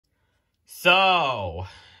So,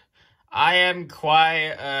 I am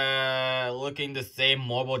quite looking the same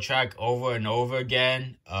mobile track over and over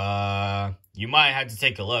again. You might have to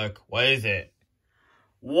take a look. What is it?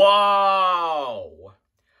 Whoa!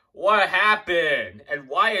 What happened? And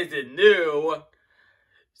why is it new?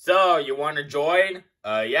 So, you want to join?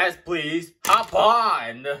 Yes, please. Hop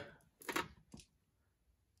on!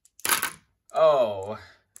 Oh,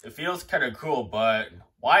 it feels kind of cool, but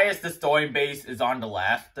why is the storing base is on the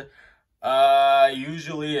left?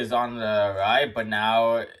 Usually is on the right, but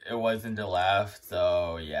now it wasn't the left,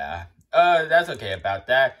 so yeah. That's okay about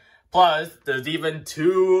that. Plus, there's even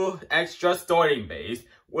 2 extra storing bays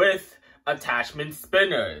with attachment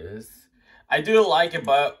spinners. I do like it,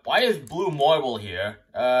 but why is Blue Marble here?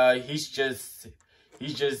 He's just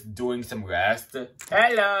doing some rest.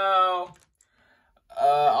 Hello!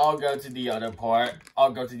 I'll go to the other part.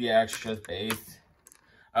 I'll go to the extra space.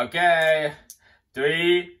 Okay.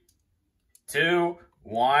 3, 2,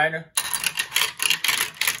 1.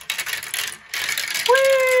 Whee!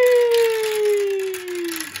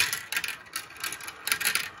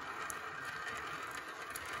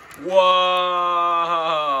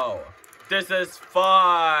 Whoa! This is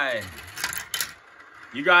fun!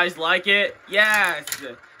 You guys like it? Yes!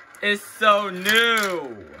 It's so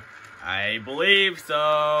new! I believe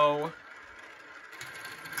so.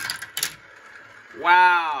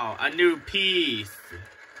 Wow, a new piece.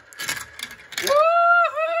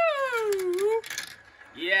 Woohoo!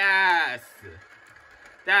 Yes,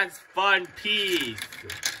 that's fun piece.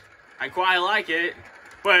 I quite like it,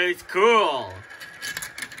 but it's cool.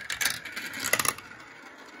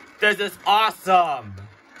 This is awesome.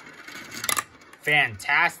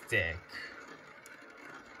 Fantastic.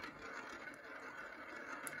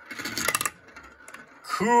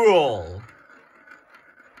 Cool.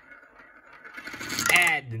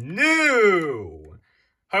 And new.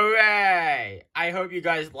 Hooray. I hope you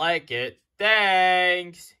guys like it.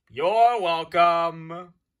 Thanks. You're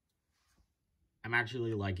welcome. I'm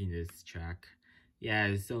actually liking this track. Yeah,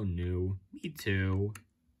 it's so new. Me too.